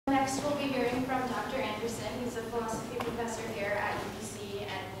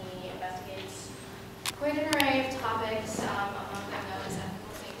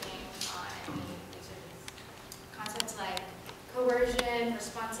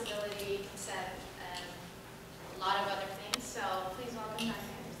lot of other things. So please welcome Dr. Anderson.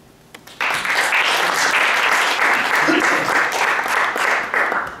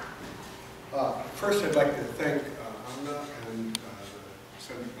 First, I'd like to thank Amna and the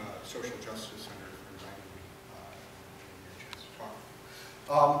Social Justice Centre for inviting me and giving me a chance to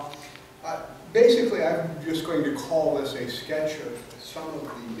talk. Basically, I'm just going to call this a sketch of some of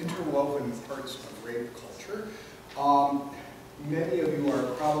the interwoven parts of rape culture. Many of you are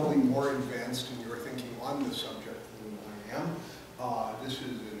probably more advanced in your thinking on the subject than I am. This is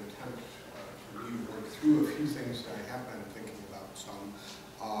an attempt for me to work through a few things that I have been thinking about some.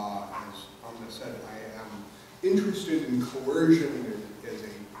 As Amna said, I am interested in coercion as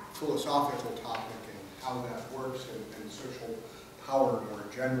a philosophical topic and how that works and social power more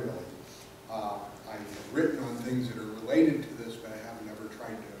generally. I have written on things that are related to this, but I haven't ever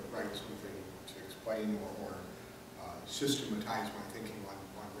tried to write something to explain or systematize my thinking on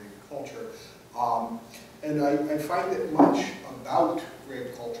rape culture. And I find that much about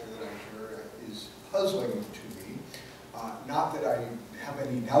rape culture that I hear is puzzling to me. Not that I have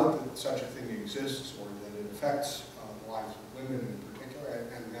any doubt that such a thing exists or that it affects the lives of women in particular,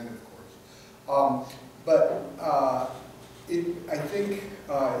 and men, of course. But I think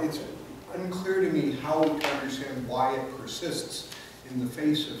it's unclear to me how to understand why it persists in the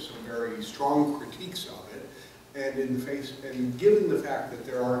face of some very strong critiques of it, and given the fact that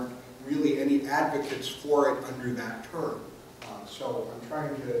there aren't really any advocates for it under that term. So I'm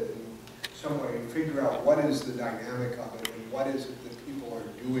trying to, in some way, figure out what is the dynamic of it and what is it that people are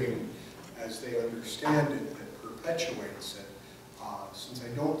doing as they understand it that perpetuates it. Since I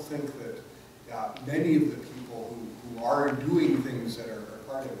don't think that many of the people who are doing things that are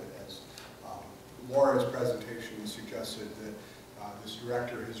part of it, as Laura's presentation suggested, that this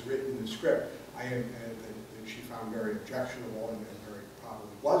director has written the script, that she found very objectionable and very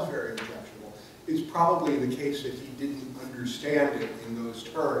probably was very objectionable. It's probably the case that he didn't understand it in those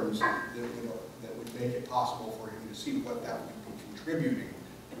terms that would make it possible for him to see what that would be contributing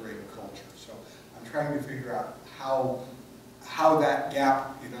to rape culture. So I'm trying to figure out how that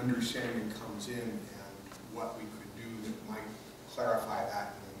gap in understanding comes in and what we could do that might clarify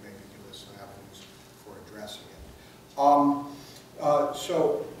that and then maybe give us some evidence for addressing it.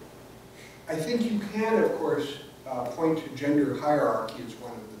 So I think you can, of course, point to gender hierarchy as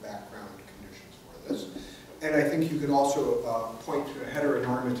one of the background conditions for this. And I think you can also point to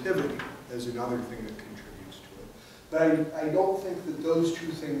heteronormativity as another thing that contributes to it. But I don't think that those two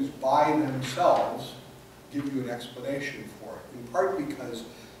things by themselves give you an explanation for it, in part because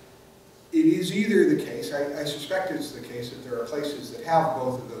it is either the case, I suspect it's the case, that there are places that have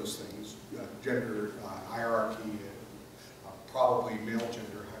both of those things, gender hierarchy, probably male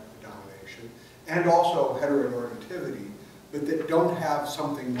gender domination, and also heteronormativity, but that don't have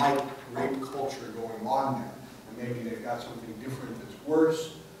something like rape culture going on there. And maybe they've got something different that's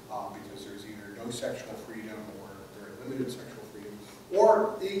worse, because there's either no sexual freedom or very limited sexual freedom,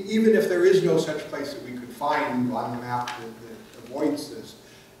 or even if there is no such place that we could find on the map that avoids this,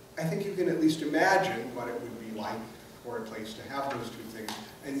 I think you can at least imagine what it would be like for a place to have those two things,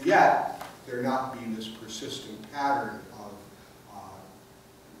 and yet there not be this persistent pattern of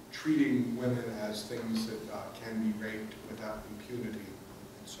treating women as things that can be raped without impunity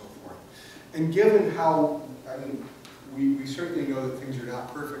and so forth. And given how, I mean, we certainly know that things are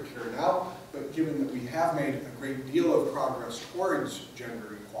not perfect here now, but given that we have made a great deal of progress towards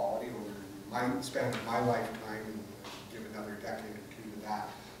gender equality over the span of my lifetime, and give another decade or two to that,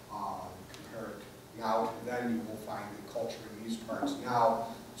 compare it now to then, you will find that culture in these parts now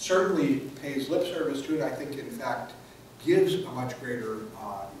certainly pays lip service to it. I think, in fact, gives a much greater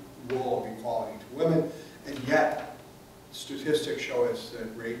role of equality to women, and yet statistics show us that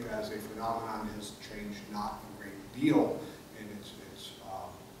rape as a phenomenon has changed not a great deal in its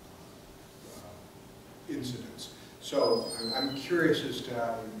incidence. So I'm curious as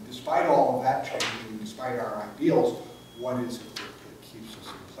to, despite all of that changing, despite our ideals, what is it that keeps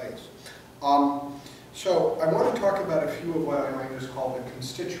us in place? So I want to talk about a few of what I might just call the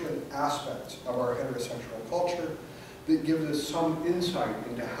constituent aspects of our heterosexual culture that gives us some insight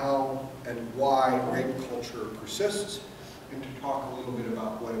into how and why rape culture persists, and to talk a little bit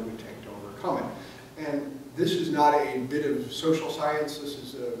about what it would take to overcome it. And this is not a bit of social science. This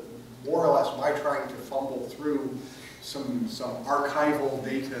is more or less my trying to fumble through some archival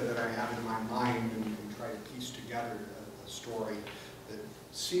data that I have in my mind and try to piece together a story that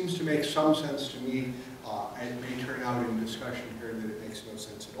seems to make some sense to me. And it may turn out in discussion here that it makes no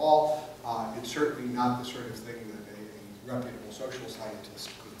sense at all. It's certainly not the sort of thing that a reputable social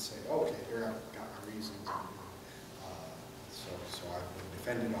scientist could say, okay, here I've got my reasons. So I've been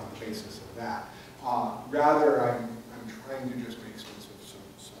defended on the basis of that. Rather, I'm trying to just make sense of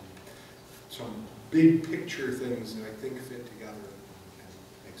some big picture things that I think fit together and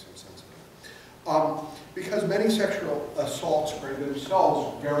make some sense of it. Because many sexual assaults are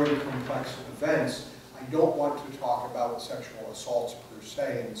themselves very complex events, I don't want to talk about sexual assaults per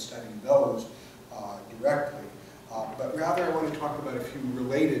se and study those directly, but rather I want to talk about a few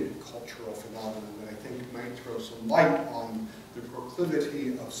related cultural phenomena that I think might throw some light on the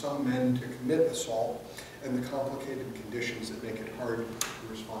proclivity of some men to commit assault and the complicated conditions that make it hard to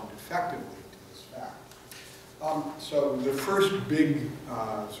respond effectively to this fact. So the first big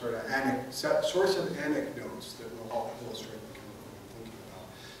sort of source of anecdotes that will help illustrate the kind of thing I'm thinking about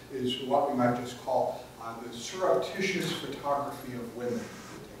is what we might just call the surreptitious photography of women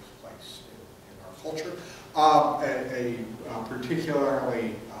that takes place in our culture. A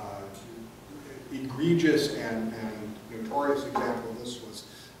particularly egregious and notorious example of this was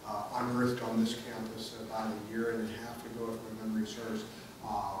unearthed on this campus about a year and a half ago, if my memory serves,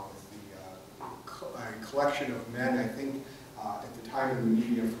 with a collection of men. I think at the time in the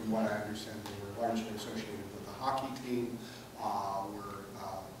media, from what I understand, they were largely associated with the hockey team,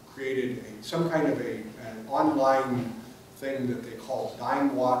 created some kind of an online thing that they call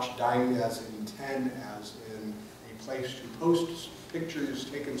Dime Watch, Dime as in 10, as in a place to post pictures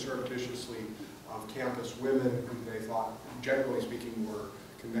taken surreptitiously of campus women who they thought, generally speaking, were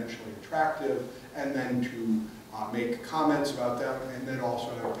conventionally attractive, and then to make comments about them, and then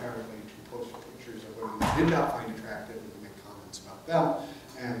also apparently to post pictures of women they did not find attractive and make comments about them.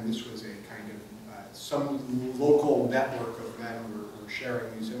 And this was a kind of some local network of men who were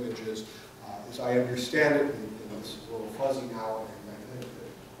sharing these images. As I understand it, and this is a little fuzzy now, and I think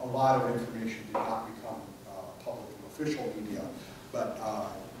that a lot of information did not become public and official media, but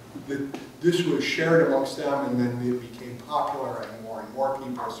this was shared amongst them, and then it became popular, and more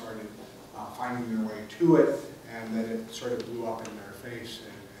people started finding their way to it, and then it sort of blew up in their face,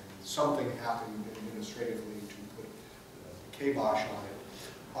 and something happened administratively to put the kibosh on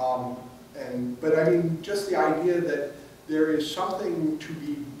it. But I mean, just the idea that there is something to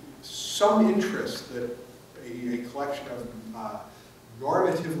be, some interest that a collection of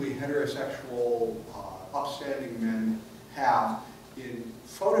normatively heterosexual, upstanding men have in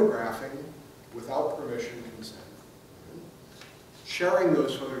photographing, without permission, consent, sharing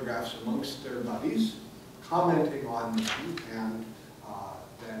those photographs amongst their buddies, commenting on them, and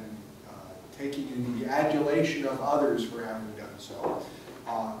then taking in the adulation of others for having done so,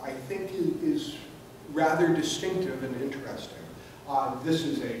 I think is rather distinctive and interesting. This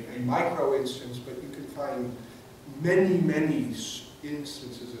is a micro instance, but you can find many, many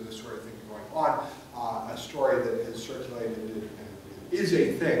instances of this sort of thing going on. A story that has circulated and is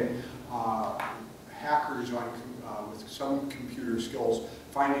a thing. Hackers with some computer skills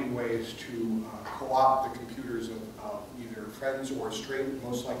finding ways to co-opt the computers of either friends or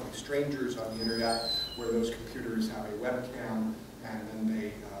most likely strangers on the internet, where those computers have a webcam, and then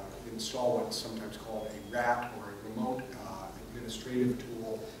they install what's sometimes called a RAT, or a remote administrative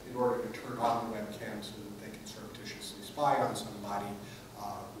tool, in order to turn on the webcam so that they can surreptitiously spy on somebody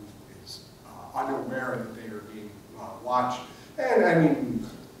who is unaware that they are being watched. And I mean,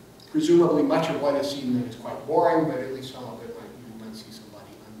 presumably much of what is seen then is quite boring, but at least some of it you might see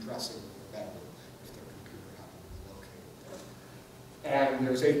somebody undressing in the bedroom if their computer happens to be located there. And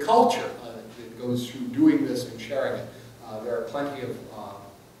there's a culture that goes through doing this and sharing it. There are plenty of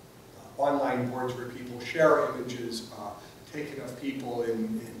online boards where people share images taken of people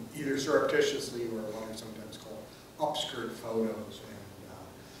in either surreptitiously or what are sometimes called upskirt photos. And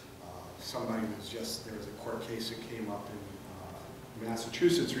somebody was just, there was a court case that came up in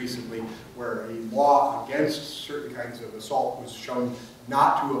Massachusetts recently where a law against certain kinds of assault was shown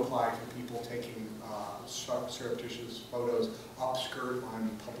not to apply to people taking surreptitious photos upskirt on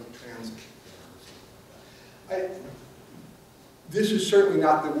public transit. This is certainly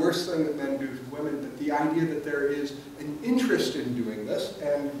not the worst thing that men do to women, but the idea that there is an interest in doing this,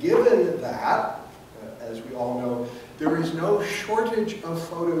 and given that, as we all know, there is no shortage of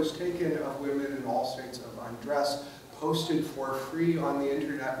photos taken of women in all states of undress, posted for free on the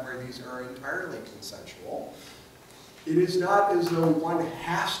internet where these are entirely consensual. It is not as though one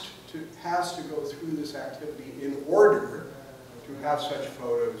has to go through this activity in order to have such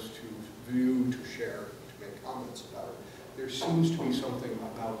photos to view, to share, to make comments about it. There seems to be something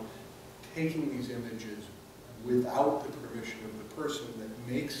about taking these images without the permission of the person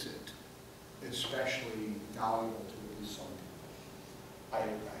that makes it especially valuable to at least some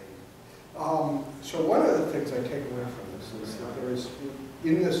people. So one of the things I take away from this is that there is,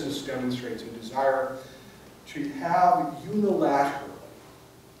 in this demonstrates a desire to have unilaterally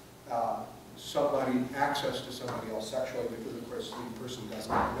somebody access to somebody else sexually, because of course the person does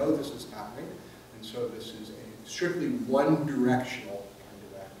not know this is happening, and so this is a strictly one-directional kind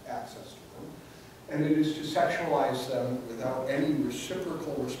of access to them. And it is to sexualize them without any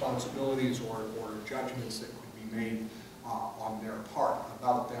reciprocal responsibilities or judgments that could be made on their part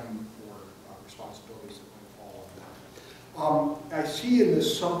about them, or responsibilities that might fall on them. I see in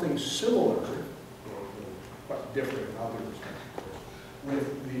this something similar, or quite different in other respects, with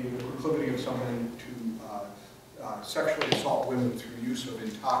the proclivity of someone to sexually assault women through use of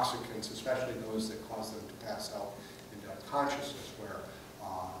intoxicants, especially those that cause them to pass out into unconsciousness, where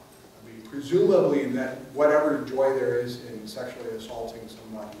presumably that whatever joy there is in sexually assaulting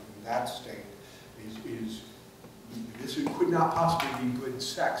somebody in that state this could not possibly be good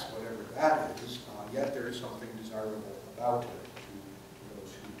sex, whatever that is, yet there is something desirable about it to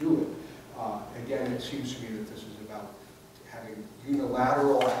those who do it. Again, it seems to me that this is about having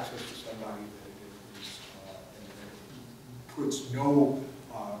unilateral access to somebody that is, and that puts no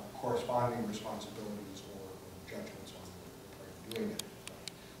corresponding responsibilities or judgments on the part of doing it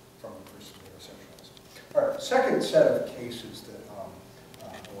from the person they are sexualized. All right, second set of cases that,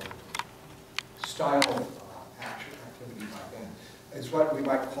 or style of activity by men, is what we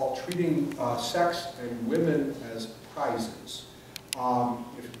might call treating sex and women as prizes. If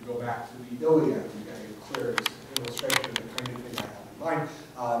you go back to the Iliad, you get a clear illustration of the kind of thing I have in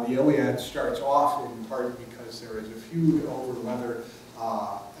mind. The Iliad starts off in part because there is a feud over whether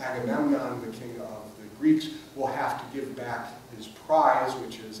Agamemnon, the king of the Greeks, will have to give back his prize,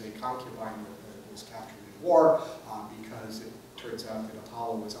 which is a concubine that was captured in war, because it turns out that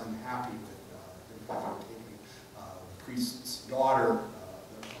Apollo was unhappy with him having taken the priest's daughter,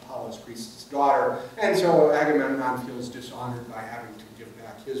 Apollo's priest's daughter, and so Agamemnon feels dishonored by having to give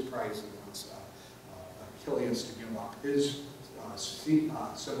back his prize and wants Achilles to give up his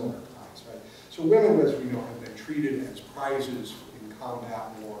similar prize. Right? So women, as we know, have been treated as prizes in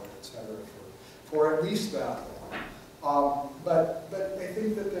combat, war, etc., for at least that long. But I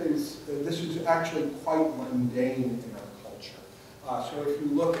think that this is actually quite mundane in our culture. So if you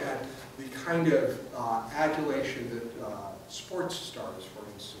look at the kind of adulation that sports stars, for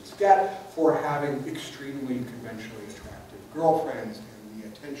instance, get for having extremely conventionally attractive girlfriends, and the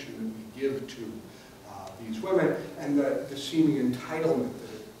attention that we give to these women, and the seeming entitlement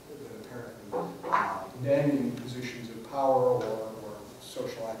that apparently men in positions of power or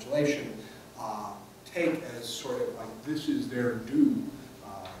social adulation take as sort of like this is their due,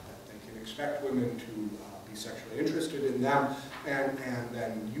 that they can expect women to be sexually interested in them and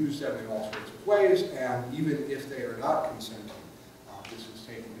then use them in all sorts of ways, and even if they are not consenting, this is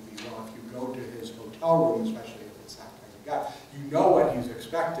taken to be, well, if you go to his hotel room, especially if it's that kind of guy, you know what he's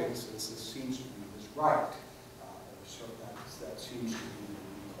expecting, since this seems to be his right. So that seems to be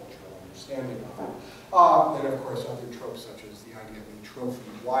the cultural understanding of it. And of course other tropes such as the idea of a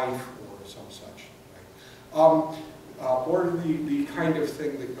trophy wife or some such. Or the kind of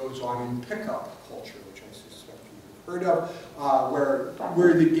thing that goes on in pickup culture, which I suspect you've heard of,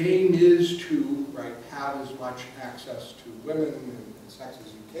 where the game is to have as much access to women and sex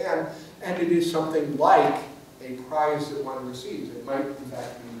as you can, and it is something like a prize that one receives. It might in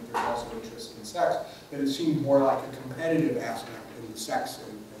fact mean that there's also interest in sex, but it seems more like a competitive aspect, and the sex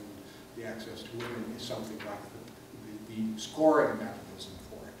and the access to women is something like the scoring mechanism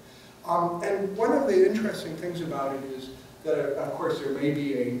for it. And one of the interesting things about it is that, of course, there may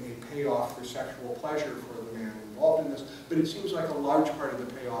be a payoff for sexual pleasure for the man involved in this, but it seems like a large part of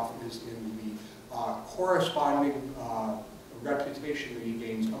the payoff is in the corresponding reputation that he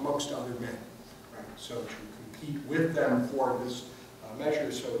gains amongst other men. Right? So to compete with them for this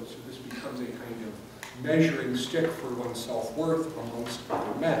measure, so this becomes a kind of measuring stick for one's self-worth amongst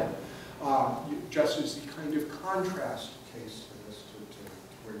other men. Just as the kind of contrast case to this,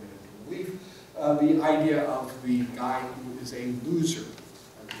 to bring it into relief, the idea of the guy who is a loser,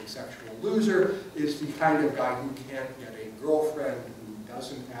 a sexual loser, is the kind of guy who can't get a girlfriend, who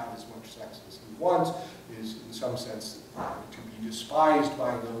doesn't have as much sex as he wants, is in some sense to be despised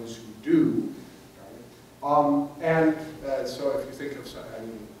by those who do. Right? So if you think of, to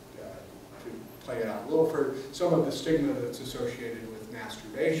play it out a little further, some of the stigma that's associated with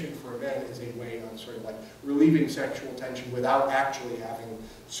masturbation for men is a way of sort of like relieving sexual tension without actually having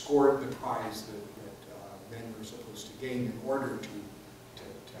scored the prize that men are supposed to gain in order to have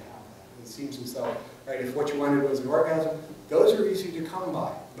that. It seems as though, right, if what you wanted was an orgasm, those are easy to come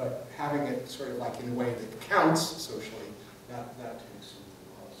by, but having it sort of like in a way that counts socially, that takes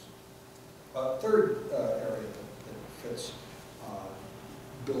something else. Third area that fits,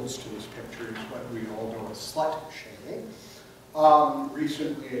 builds to this picture is what we all know as slut shaming.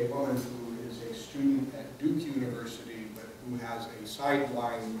 Recently, a woman who is student at Duke University, but who has a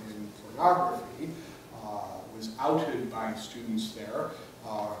sideline in pornography, was outed by students there.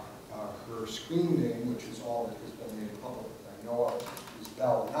 Her screen name, which is all that has been made public that I know of, is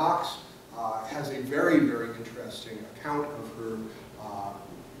Belle Knox, has a very, very interesting account of her,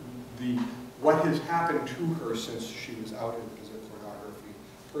 what has happened to her since she was outed as a pornography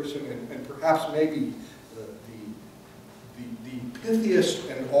person, and perhaps maybe the pithiest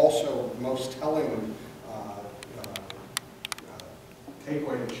and also most telling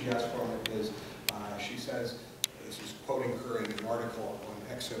takeaway that she has from it is, she says, this is quoting her in an article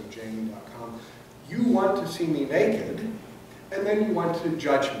on exojane.com, "You want to see me naked, and then you want to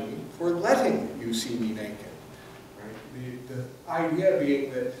judge me for letting you see me naked." Right? The idea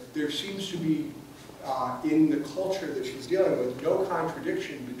being that there seems to be, in the culture that she's dealing with, no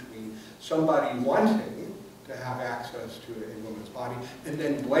contradiction between somebody wanting to have access to a woman's body and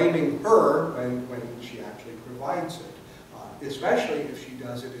then blaming her when she actually provides it, especially if she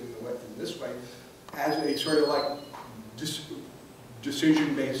does it in this way, as a sort of like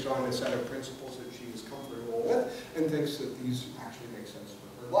decision based on a set of principles that she is comfortable with and thinks that these actually make sense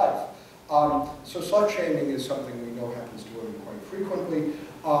for her life. So slut shaming is something we know happens to women quite frequently.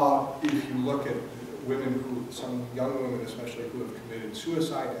 If you look at women some young women especially, who have committed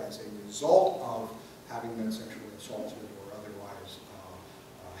suicide as a result of having been sexually assaulted or otherwise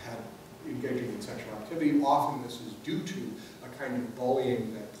engaging in sexual activity, often this is due to a kind of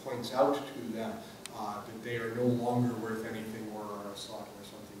bullying that points out to them that they are no longer worth anything or are a slut or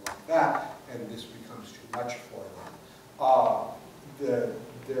something like that, and this becomes too much for them.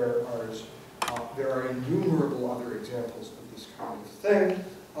 There are innumerable other examples of this kind of thing,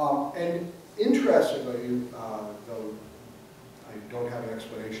 and interestingly, though I don't have an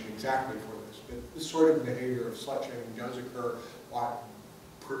explanation exactly for this, but this sort of behavior of slut shaming does occur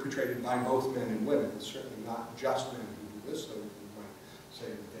perpetrated by both men and women. It's certainly not just men who do this, though you might say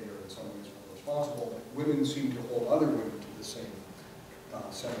that they are in some ways more responsible, but women seem to hold other women to the same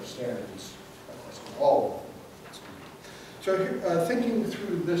set of standards, of course, not all of them. So thinking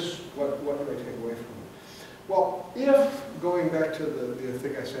through this, what do I take away from it? Well, if, going back to the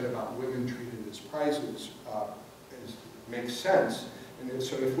thing I said about women treated as prizes, makes sense, and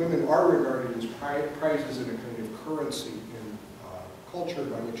so if women are regarded as prizes in a kind of currency in culture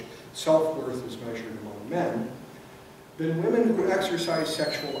by which self-worth is measured among men, then women who exercise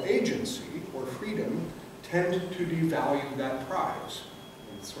sexual agency or freedom tend to devalue that prize.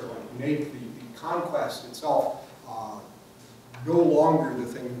 And sort of like make the conquest itself no longer the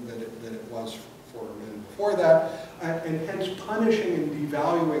thing that it was for men before that, and hence punishing and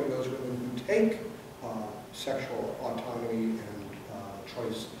devaluing those women who take sexual autonomy and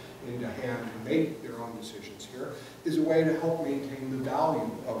choice into hand and make their own decisions here is a way to help maintain the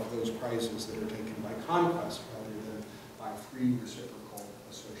value of those prizes that are taken by conquest rather than by free reciprocal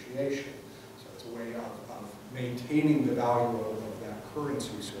association. So it's a way of maintaining the value of that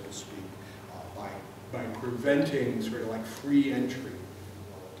currency, so to speak, by preventing sort of like free entry, if you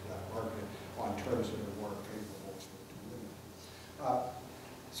will, into that market on terms that are more favorable to women.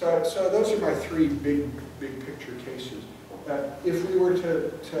 So those are my three big picture cases. If we were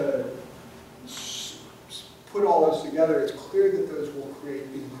to put all those together, it's clear that those will create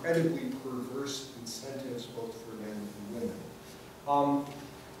incredibly perverse incentives both for men and women.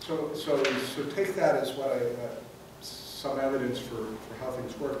 So take that as what some evidence for how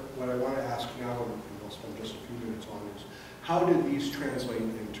things work. What I want to ask now, and I'll spend just a few minutes on, is how did these translate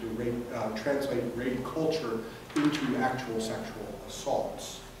into translate rape culture into actual sexual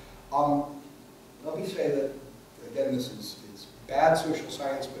assaults? Let me say that, again, this is bad social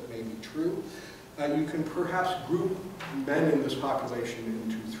science, but may be true. You can perhaps group men in this population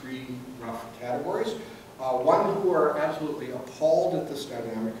into three rough categories. One who are absolutely appalled at this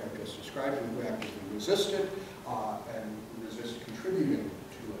dynamic I've just described and who actively resist it and resist contributing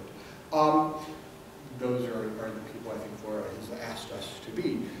to it. Those are the people I think Laura has asked us to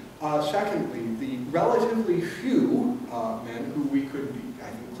be. Secondly, the relatively few men who we could, I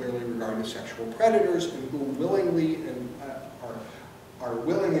think, clearly regard as sexual predators and who willingly and are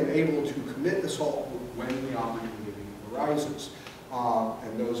willing and able to commit assault when the opportunity arises.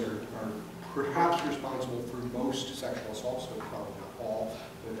 And those are perhaps responsible for most sexual assaults, so probably not all,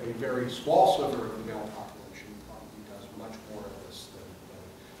 but a very small sliver of the male population probably does much more of this than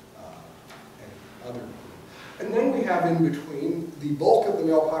any other group. And then we have in between the bulk of the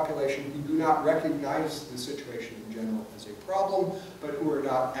male population who do not recognize the situation in general as a problem, but who are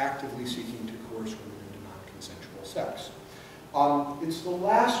not actively seeking to coerce women into non-consensual sex. It's the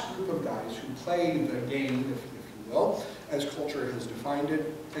last group of guys who play the game, if you will, as culture has defined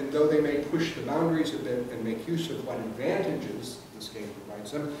it, and though they may push the boundaries a bit and make use of what advantages this game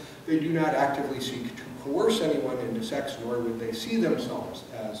provides them, they do not actively seek to coerce anyone into sex, nor would they see themselves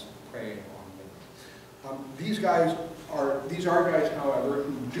as preying on women. These are guys, however,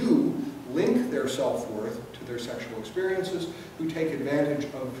 who do link their self-worth to their sexual experiences, who take advantage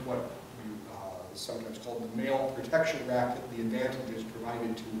of what we sometimes called the male protection racket, the advantages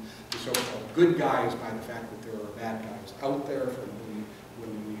provided to the so-called good guys by the fact that there are bad guys out there from whom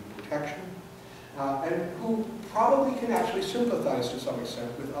women need protection, and who probably can actually sympathize to some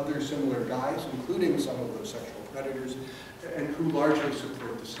extent with other similar guys, including some of those sexual predators, and who largely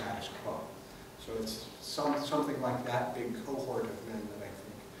support the status quo. So it's something like that big cohort of men that I think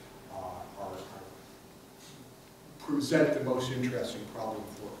present the most interesting problem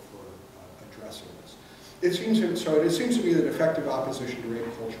for addressing this. It seems to me that effective opposition to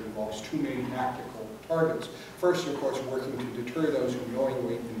rape culture involves two main tactical targets. First, of course, working to deter those who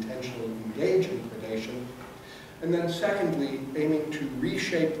knowingly, intentionally engage in predation. And then secondly, aiming to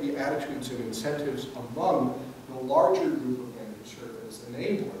reshape the attitudes and incentives among the larger group of men who serve as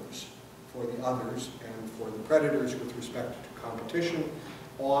enablers for the others and for the predators with respect to competition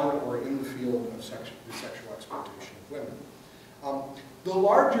on or in the field of the sexual exploitation of women. The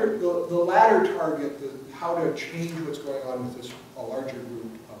latter target, how to change what's going on with this a larger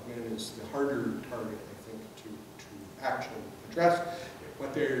group of men, is the harder target, I think, to actually address.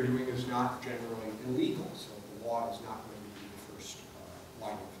 What they're doing is not generally illegal, so the law is not going to be the first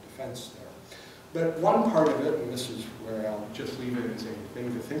line of defense there. But one part of it, and this is where I'll just leave it as a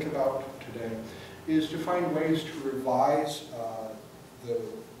thing to think about today, is to find ways to revise the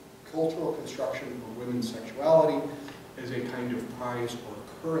cultural construction of women's sexuality as a kind of prize or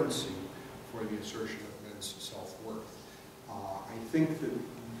currency for the assertion of men's self-worth. I think that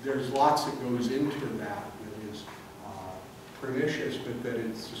there's lots that goes into that is pernicious, but that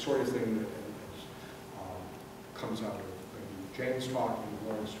it's the sort of thing that comes out of Jane's talk and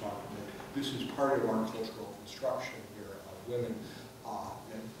Lauren's talk, that this is part of our cultural construction here of women,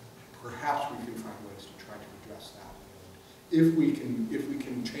 and perhaps we can find ways to try to address that. And if we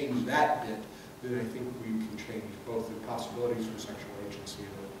can change that bit, then I think we can change both the possibilities for sexual agency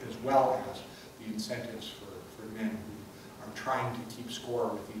as well as the incentives for men who are trying to keep score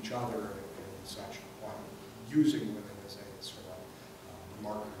with each other and such, while using women as a sort of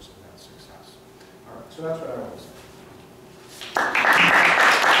markers of that success. All right, so that's what I want to say. Thank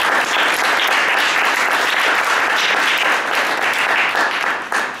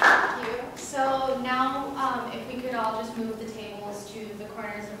you. So now, if we could all just move the tables to the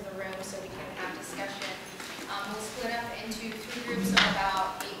corners of the room so we can have discussion. We'll split up into two groups of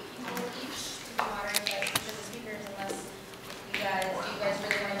about 8 people each to be moderated by each of the speakers, unless do you guys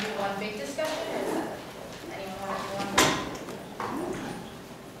really want to do one big discussion, or is that anyone want to do one?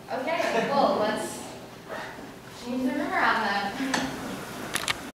 Okay,